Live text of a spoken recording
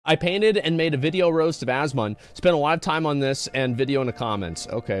I painted and made a video roast of Asmon. Spent a lot of time on this and video in the comments.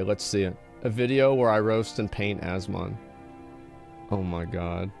 Okay, let's see it. A video where I roast and paint Asmon. Oh my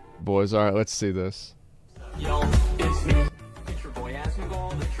god. Boys, alright, let's see this.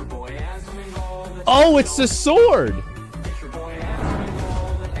 Oh, it's the sword!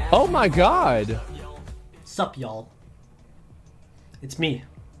 Oh my god. Sup, y'all? It's me.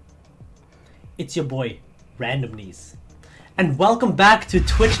 It's your boy, Randomnies. And welcome back to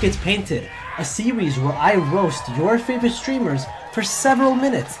Twitch Gets Painted, a series where I roast your favorite streamers for several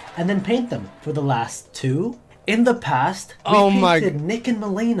minutes and then paint them for the last 2. In the past, we painted Nick and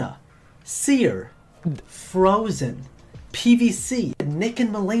Milena, Seer, Frozen, PVC, Nick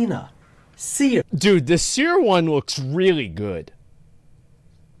and Milena, Seer. Dude, the Seer one looks really good.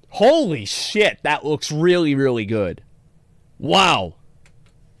 Holy shit, that looks really, really good. Wow.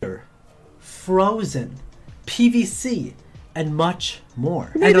 Frozen, PVC, and much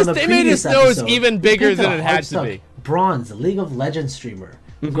more. They made his nose even bigger than it had to be. Bronze League of Legends streamer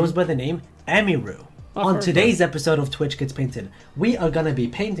who goes by the name Amiru. On today's episode of Twitch Gets Painted, we are gonna be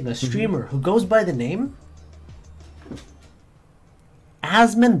painting a streamer who goes by the name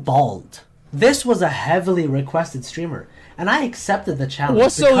Asmongold. This was a heavily requested streamer, and I accepted the challenge.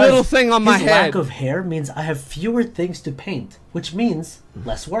 What's the little thing on my head? His lack of hair means I have fewer things to paint, which means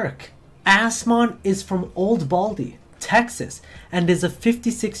less work. Asmon is from Old Baldy, Texas, and is a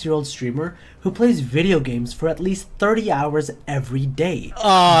 56-year-old streamer who plays video games for at least 30 hours every day.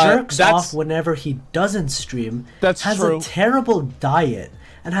 Jerks off whenever he doesn't stream, has a terrible diet,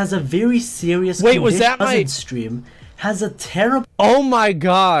 and has a very serious condition. Stream, has a terrible... Oh my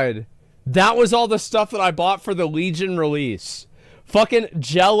god. That was all the stuff that I bought for the Legion release. Fucking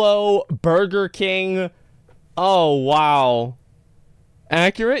Jello, Burger King. Oh, wow.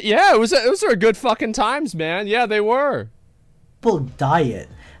 Accurate? Yeah, it was a good fucking times, man. Yeah, they were. Diet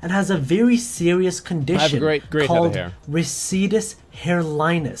and has a very serious condition called recedus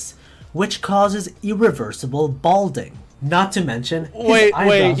hairliness, which causes irreversible balding. Not to mention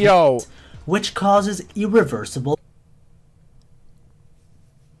which causes irreversible.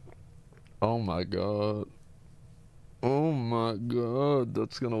 Oh my god. Oh my god,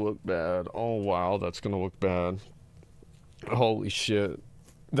 that's gonna look bad. Oh wow, that's gonna look bad. Holy shit.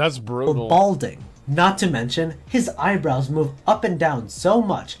 That's brutal. Balding. Not to mention, his eyebrows move up and down so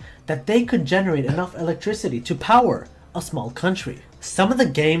much that they could generate enough electricity to power a small country. Some of the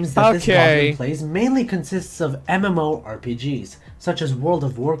games that this goblin plays mainly consists of MMORPGs, such as World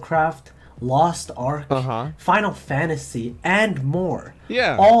of Warcraft, Lost Ark, Final Fantasy, and more.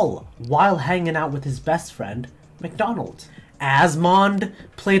 Yeah. All while hanging out with his best friend, McDonald. Asmond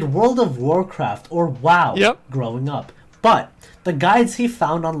played World of Warcraft or WoW growing up, but the guides he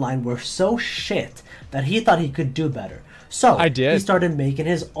found online were so shit that he thought he could do better. So he started making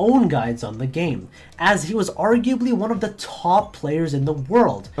his own guides on the game, as he was arguably one of the top players in the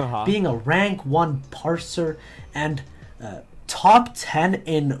world, being a rank 1 parser and top 10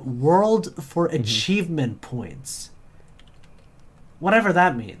 in world for achievement points. Whatever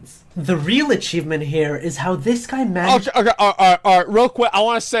that means. The real achievement here is how this guy managed... Okay, real quick, I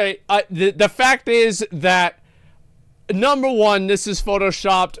want to say, the fact is that, number one, this is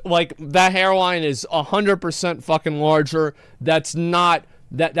photoshopped. Like, that hairline is 100% fucking larger. That's not...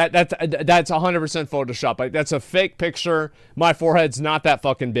 That's 100% photoshopped. Like, that's a fake picture. My forehead's not that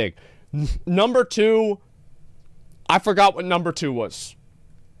fucking big. Number two... I forgot what number 2 was.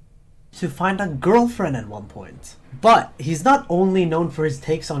 To find a girlfriend at one point. But he's not only known for his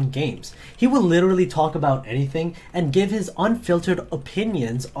takes on games. He will literally talk about anything and give his unfiltered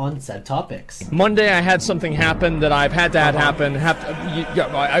opinions on said topics. Monday I had something happen that I've had to have happen.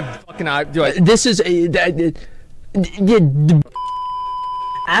 This is a...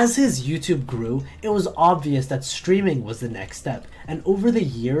 As his YouTube grew, it was obvious that streaming was the next step, and over the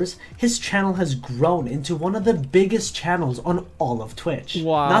years, his channel has grown into one of the biggest channels on all of Twitch.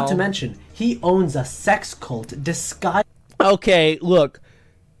 Wow. Not to mention, he owns a sex cult disguised... Okay, look,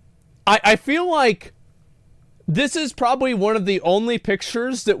 I feel like this is probably one of the only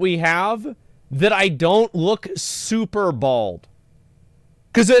pictures that we have that I don't look super bald.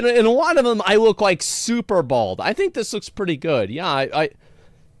 Because in a lot of them, I look like super bald. I think this looks pretty good. Yeah,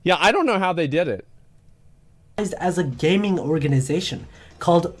 Yeah, I don't know how they did it. As a gaming organization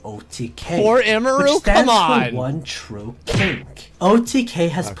called OTK. Poor Emiru, which stands for One True Kink. OTK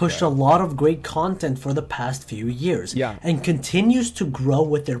has pushed a lot of great content for the past few years, and continues to grow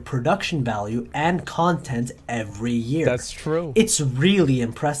with their production value and content every year. That's true. It's really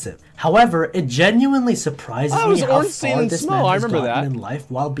impressive. However, it genuinely surprises me how far this man has gotten in life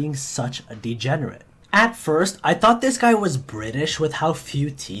while being such a degenerate. At first, I thought this guy was British with how few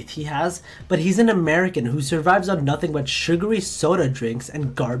teeth he has, but he's an American who survives on nothing but sugary soda drinks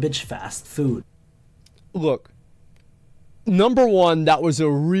and garbage fast food. Look, number one, that was a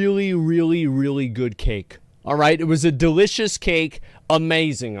really, really, really good cake. All right? It was a delicious cake.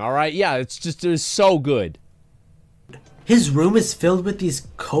 Amazing. All right? Yeah, it was so good. His room is filled with these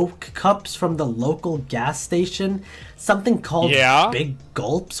Coke cups from the local gas station, something called Big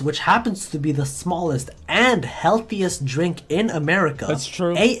Gulps, which happens to be the smallest and healthiest drink in America. That's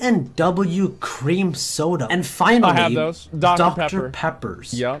true. A&W cream soda. And finally, I have those. Dr.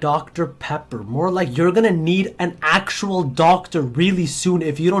 Peppers. Yep. Dr. Pepper. More like you're gonna need an actual doctor really soon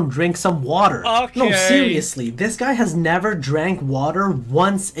if you don't drink some water. Okay. No, seriously, this guy has never drank water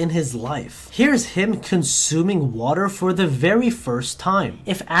once in his life. Here's him consuming water for the very first time.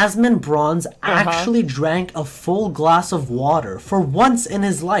 If Asmongold actually drank a full glass of water for once in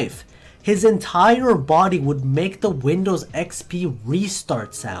his life, his entire body would make the Windows XP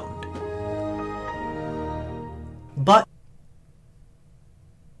restart sound. But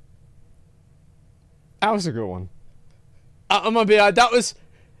that was a good one. I'm gonna be that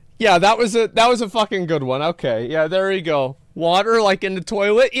was a fucking good one. Okay, yeah, there you go. Water like in the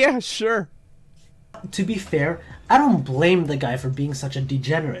toilet? Yeah, sure. To be fair, I don't blame the guy for being such a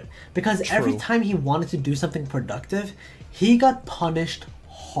degenerate, because every time he wanted to do something productive, he got punished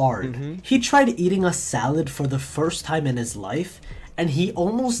hard. He tried eating a salad for the first time in his life, and he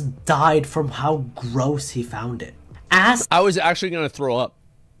almost died from how gross he found it. I was actually gonna throw up.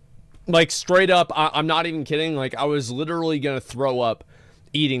 Like, straight up, I'm not even kidding. Like, I was literally gonna throw up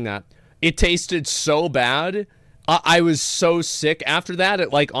eating that. It tasted so bad. I was so sick after that,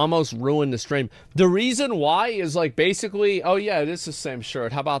 it like almost ruined the stream. The reason why is like basically, oh yeah, it is the same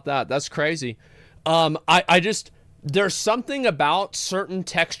shirt. How about that? That's crazy. There's something about certain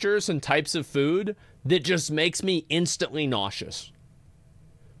textures and types of food that just makes me instantly nauseous.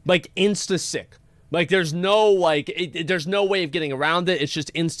 Like insta sick. Like there's no there's no way of getting around it. It's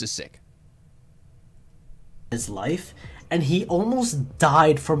just insta sick. His life, and he almost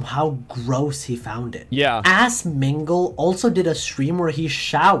died from how gross he found it. Yeah. Asmongold also did a stream where he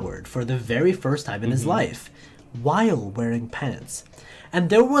showered for the very first time in his life while wearing pants. And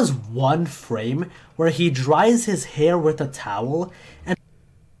there was one frame where he dries his hair with a towel and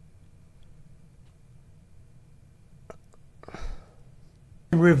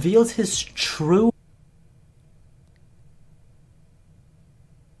reveals his true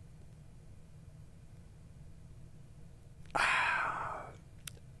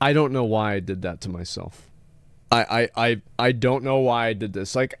I don't know why I did that to myself. I don't know why I did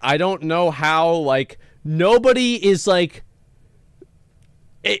this. Like, I don't know how, like, nobody is like,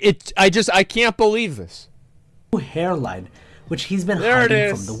 I can't believe this. Hairline, which he's been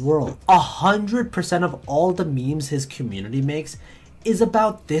hiding from the world. 100% of all the memes his community makes is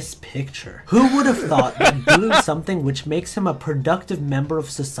about this picture. Who would have thought that doing something which makes him a productive member of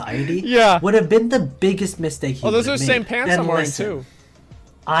society would have been the biggest mistake he would have made? Those are the same pants I'm wearing too.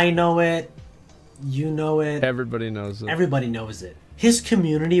 I know it. You know it. Everybody knows it. Everybody knows it. His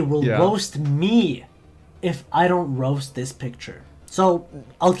community will roast me if I don't roast this picture. So,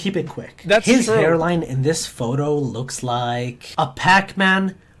 I'll keep it quick. His hairline in this photo looks like a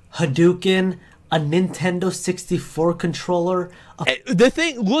Pac-Man, Hadouken, a Nintendo 64 controller. The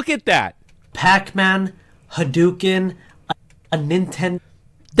thing, look at that. Pac-Man, Hadouken, a Nintendo.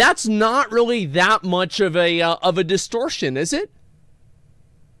 That's not really that much of a distortion, is it?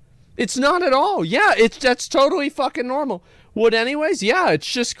 It's not at all. Yeah, that's totally fucking normal. What anyways? Yeah,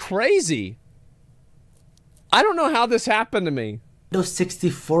 it's just crazy. I don't know how this happened to me. Nintendo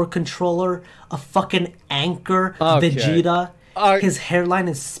 64 controller, a fucking Anchor, Vegeta. His hairline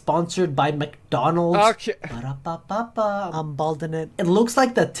is sponsored by McDonald's. Okay. I'm balding it. It looks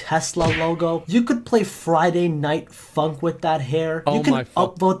like the Tesla logo. You could play Friday Night Funk with that hair. You can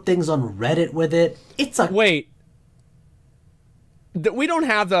upvote things on Reddit with it. It's a... Wait. We don't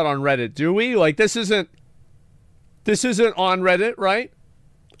have that on Reddit, do we? Like, this isn't on Reddit, right?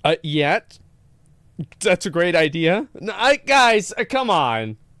 Yet. That's a great idea. Guys, come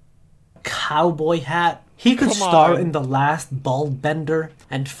on. Cowboy hat. He could star in The Last Bald Bender.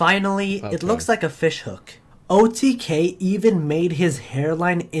 And finally, it looks like a fishhook. OTK even made his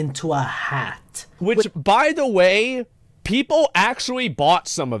hairline into a hat. Which, by the way, people actually bought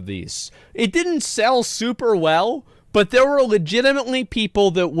some of these. It didn't sell super well, but there were legitimately people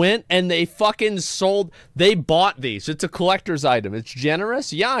that went and they fucking sold, they bought these. It's a collector's item. It's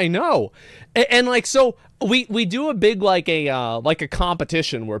generous. Yeah, I know. And like, so we do a big, like a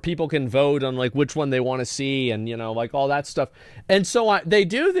competition where people can vote on like which one they want to see and, you know, like all that stuff. And so they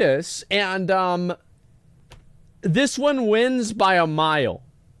do this, and This one wins by a mile.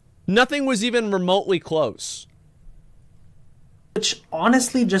 Nothing was even remotely close. Which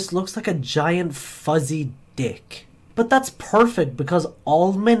honestly just looks like a giant fuzzy dick. But that's perfect because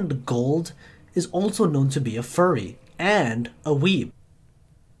Asmongold is also known to be a furry and a weeb.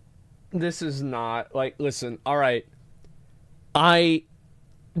 This is not like, listen, all right.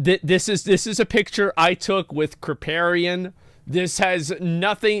 This is a picture I took with Kriparian. This has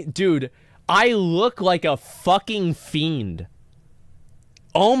nothing, dude. I look like a fucking fiend.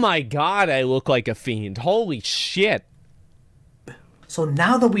 Oh my god, I look like a fiend. Holy shit. So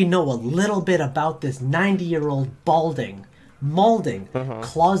now that we know a little bit about this 90-year-old balding, molding,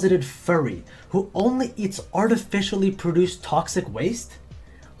 closeted furry who only eats artificially produced toxic waste,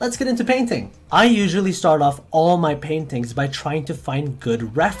 let's get into painting. I usually start off all my paintings by trying to find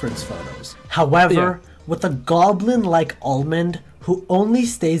good reference photos. However, with a goblin like Almond who only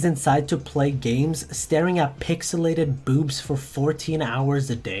stays inside to play games staring at pixelated boobs for 14 hours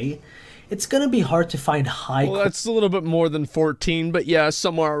a day, it's gonna be hard to find Well, that's a little bit more than 14, but yeah,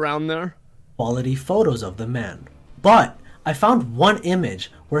 somewhere around there. Quality photos of the man. But I found one image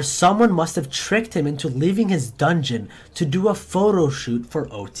where someone must have tricked him into leaving his dungeon to do a photo shoot for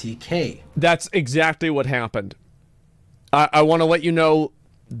OTK. That's exactly what happened. I want to let you know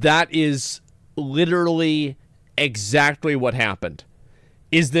that is literally exactly what happened.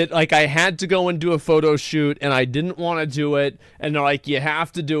 Is that, like, I had to go and do a photo shoot, and I didn't want to do it, and they're like, you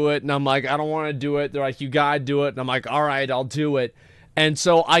have to do it, and I'm like, I don't want to do it. They're like, you gotta do it, and I'm like, all right, I'll do it. And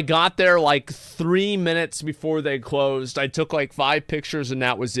so I got there like 3 minutes before they closed. I took like 5 pictures, and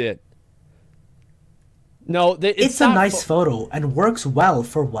that was it. No, it's a nice photo and works well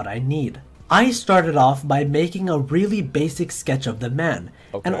for what I need. I started off by making a really basic sketch of the man,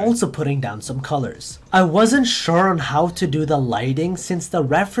 and also putting down some colors. I wasn't sure on how to do the lighting since the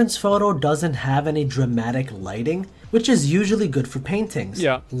reference photo doesn't have any dramatic lighting, which is usually good for paintings.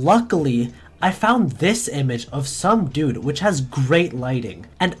 Yeah. Luckily, I found this image of some dude which has great lighting,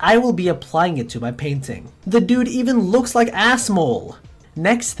 and I will be applying it to my painting. The dude even looks like Asmongold.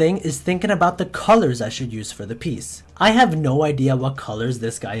 Next thing is thinking about the colors I should use for the piece. I have no idea what colors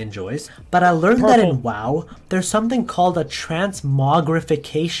this guy enjoys, but I learned that in WoW, there's something called a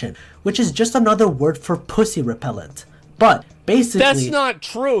transmogrification, which is just another word for pussy repellent. But basically... That's not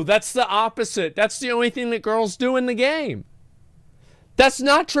true. That's the opposite. That's the only thing that girls do in the game. That's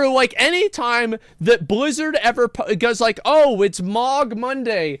not true. Like, anytime that Blizzard ever goes like, oh, it's Mog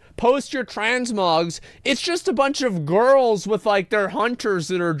Monday, post your transmogs, it's just a bunch of girls with, like, their hunters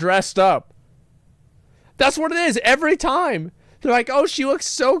that are dressed up. That's what it is every time. They're like, oh, she looks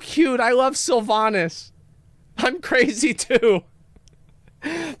so cute. I love Sylvanas. I'm crazy, too.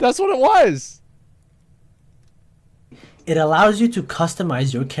 That's what it was. It allows you to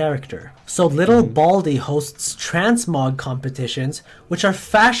customize your character. So Little Baldy hosts transmog competitions, which are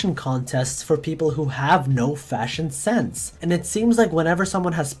fashion contests for people who have no fashion sense. And it seems like whenever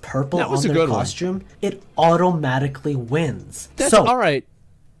someone has purple on their costume, it automatically wins. That's alright.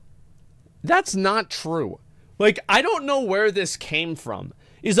 That's not true. Like, I don't know where this came from.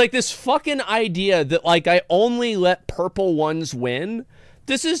 It's like this fucking idea that, like, I only let purple ones win.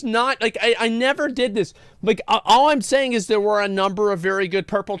 This is not, like, I never did this. Like, all I'm saying is there were a number of very good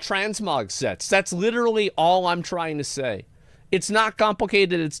purple transmog sets. That's literally all I'm trying to say. It's not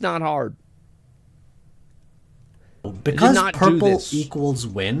complicated. It's not hard. Because purple equals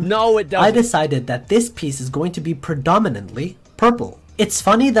win, no, it doesn't. I decided that this piece is going to be predominantly purple. It's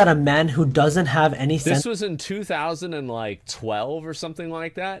funny that a man who doesn't have any sense... This was in 2012 or something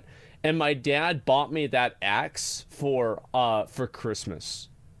like that. And my dad bought me that axe for Christmas.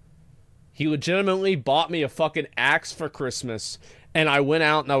 He legitimately bought me a fucking axe for Christmas, and I went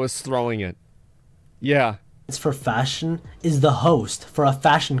out and I was throwing it. Yeah. For fashion is the host for a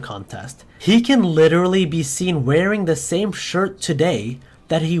fashion contest. He can literally be seen wearing the same shirt today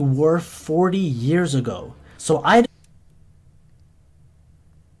that he wore 40 years ago. So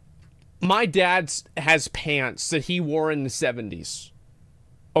my dad has pants that he wore in the 70s.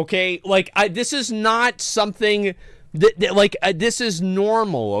 Okay, like, this is not something that this is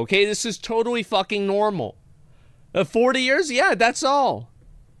normal, okay? This is totally fucking normal. 40 years? Yeah, that's all.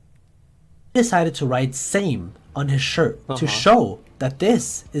 He decided to write same on his shirt to show that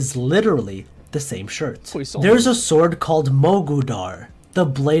this is literally the same shirt. There's a sword called Mogudar, the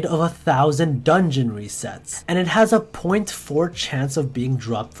blade of 1,000 dungeon resets, and it has a 0.4 chance of being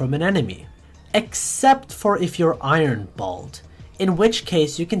dropped from an enemy. Except for if you're Iron Bald. In which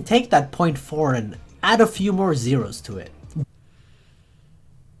case, you can take that 0.4 and add a few more zeros to it.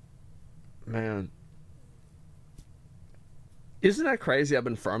 Man. Isn't that crazy? I've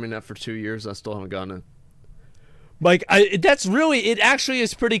been farming that for 2 years. I still haven't gotten it. Like, that's really, it actually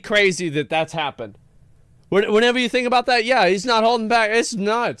is pretty crazy that that's happened. Whenever you think about that, yeah, he's not holding back. It's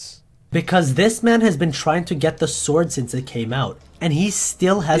nuts. Because this man has been trying to get the sword since it came out, and he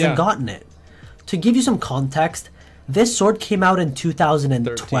still hasn't gotten it. To give you some context, this sword came out in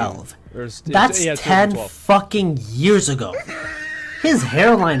 2012. That's 10 fucking years ago. His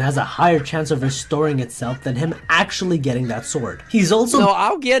hairline has a higher chance of restoring itself than him actually getting that sword. He's also... No,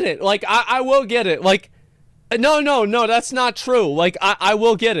 I'll get it. Like, I will get it. Like, no, that's not true. Like, I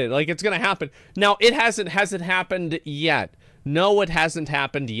will get it. Like, it's gonna happen. Now, has it happened yet? No, it hasn't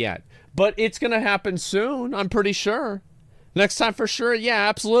happened yet. But it's gonna happen soon, I'm pretty sure. Next time for sure, yeah,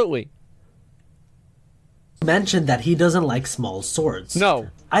 absolutely. Mentioned that he doesn't like small swords. No.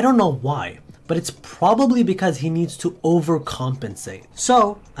 I don't know why, but it's probably because he needs to overcompensate.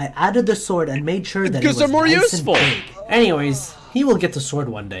 So, I added the sword and made sure that it was they're more nice useful. And big. Anyways, he will get the sword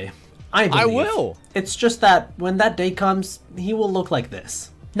one day. I believe. I will. It's just that when that day comes, he will look like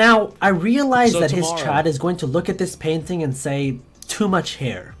this. Now, I realize that tomorrow. his Chad is going to look at this painting and say, too much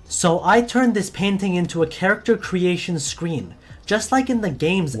hair. So I turned this painting into a character creation screen, just like in the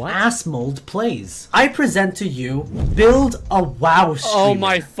games Asmongold plays. I present to you, build a WoW streamer. Oh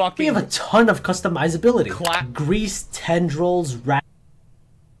my fucking... We have a ton of customizability. Grease, tendrils,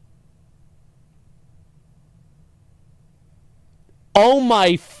 Oh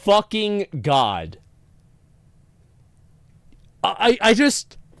my fucking god. I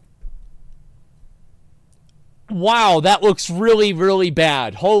just... Wow, that looks really, really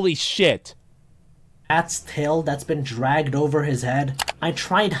bad. Holy shit. Rat's tail that's been dragged over his head. I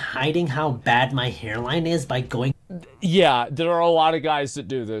tried hiding how bad my hairline is by going... Yeah, there are a lot of guys that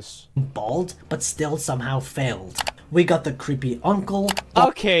do this. Bald, but still somehow failed. We got the creepy uncle.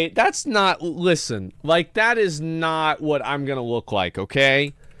 Okay, that's not... Listen, like, that is not what I'm gonna look like,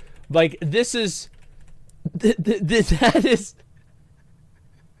 okay? Like, this is... That is...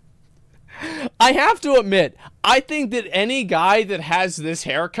 I have to admit, I think that any guy that has this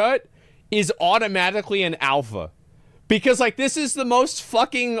haircut is automatically an alpha. Because, like, this is the most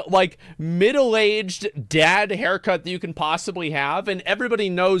fucking, like, middle-aged dad haircut that you can possibly have, and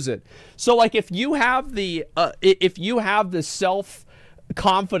everybody knows it. So, like, if you have the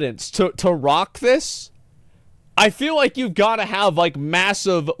self-confidence to rock this, I feel like you've got to have, like,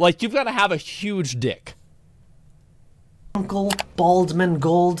 massive, like, you've got to have a huge dick. Uncle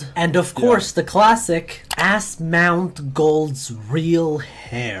Asmongold, and of course the classic Asmongold's real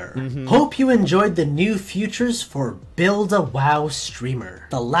hair. Hope you enjoyed the new features for Build a WoW Streamer.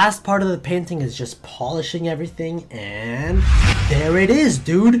 The last part of the painting is just polishing everything, and there it is,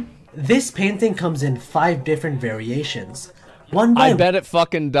 dude. This painting comes in 5 different variations. I bet it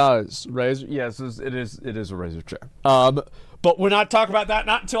fucking does. Razor, yes, it is a razor chair. But we're not talking about that.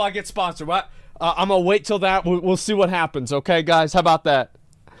 Not until I get sponsored. What? I'm gonna wait till that. We'll see what happens. Okay, guys. How about that?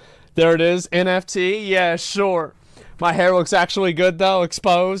 There it is. NFT. Yeah, sure. My hair looks actually good though.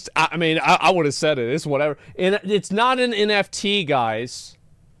 Exposed. I mean, I would have said it. It's whatever. And it's not an NFT, guys.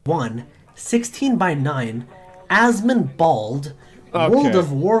 16:9 Asmongold World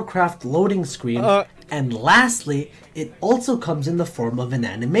of Warcraft loading screen, and lastly, it also comes in the form of an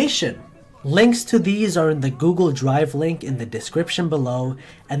animation. Links to these are in the Google Drive link in the description below,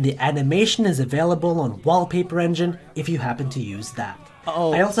 and the animation is available on Wallpaper Engine if you happen to use that.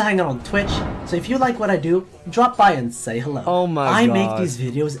 I also hang out on Twitch, so if you like what I do, drop by and say hello. Oh my god. I make these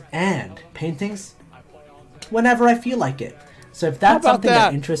videos and paintings whenever I feel like it. So if that's something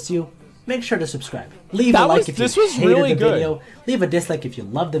that interests you, make sure to subscribe. Leave a like if you hated the video. Leave a dislike if you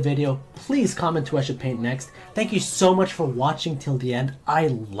loved the video. Please comment who I should paint next. Thank you so much for watching till the end. I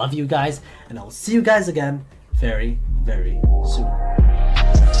love you guys, and I'll see you guys again very, very soon.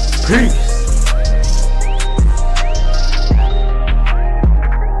 Peace!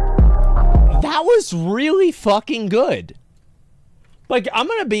 That was really fucking good. Like, I'm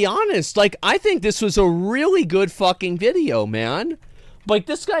gonna be honest, like, I think this was a really good fucking video, man. Like,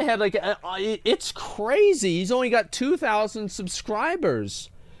 this guy had, like, it's crazy. He's only got 2,000 subscribers.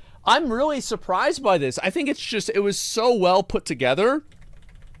 I'm really surprised by this. I think it's just, it was so well put together.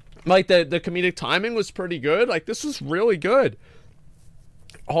 Like, the comedic timing was pretty good. Like, this was really good.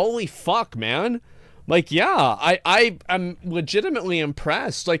 Holy fuck, man. Like, yeah, I'm legitimately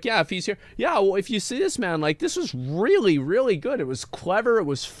impressed. Like, yeah, if he's here. Yeah, well, if you see this, man, like, this was really, really good. It was clever. It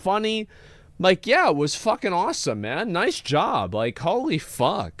was funny. Like, yeah, it was fucking awesome, man. Nice job. Like, holy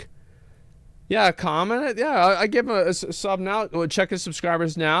fuck. Yeah, comment it. Yeah, I give him a sub now. Check his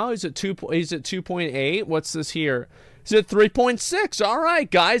subscribers now. He's at 2.8. What's this here? Is it 3.6? All right,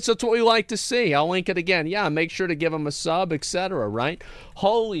 guys, that's what we like to see. I'll link it again. Yeah, make sure to give him a sub, etc., right?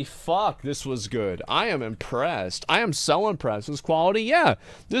 Holy fuck, this was good. I am impressed. I am so impressed. This quality, yeah.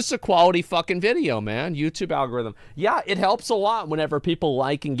 This is a quality fucking video, man. YouTube algorithm. Yeah, it helps a lot whenever people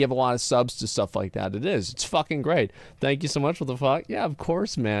like and give a lot of subs to stuff like that. It is. It's fucking great. Thank you so much for the fuck. Yeah, of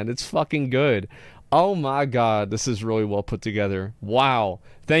course, man. It's fucking good. Oh my god, this is really well put together. Wow.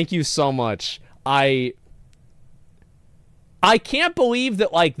 Thank you so much. I can't believe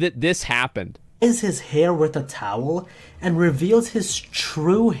that, like, that this happened. Is his hair with a towel and reveals his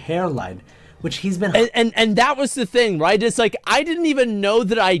true hairline, which he's been... And that was the thing, right? It's like, I didn't even know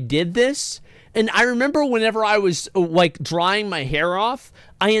that I did this. And I remember whenever I was, like, drying my hair off,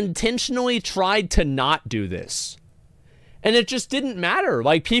 I intentionally tried to not do this. And it just didn't matter.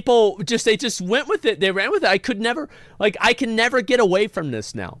 Like, people just, they just went with it. They ran with it. I could never, like, I can never get away from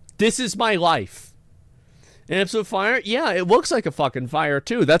this now. This is my life. And if it's a fire, yeah, it looks like a fucking fire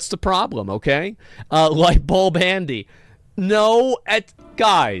too. That's the problem, okay? Light bulb handy. No,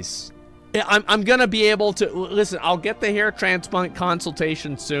 guys, I'm gonna be able to, listen, I'll get the hair transplant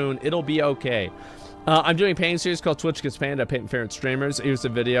consultation soon. It'll be okay. I'm doing a painting series called Twitch Gets Painted. I paint favorite streamers. Here's the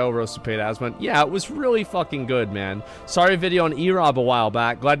video, Roasted Paid Asmon. Yeah, it was really fucking good, man. Sorry video on E-Rob a while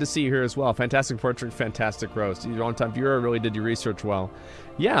back. Glad to see you here as well. Fantastic portrait, fantastic roast. You're on time viewer, really did your research well.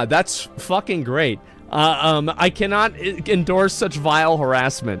 Yeah, that's fucking great. I cannot endorse such vile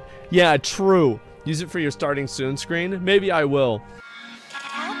harassment. Yeah, true. Use it for your starting soon screen? Maybe I will.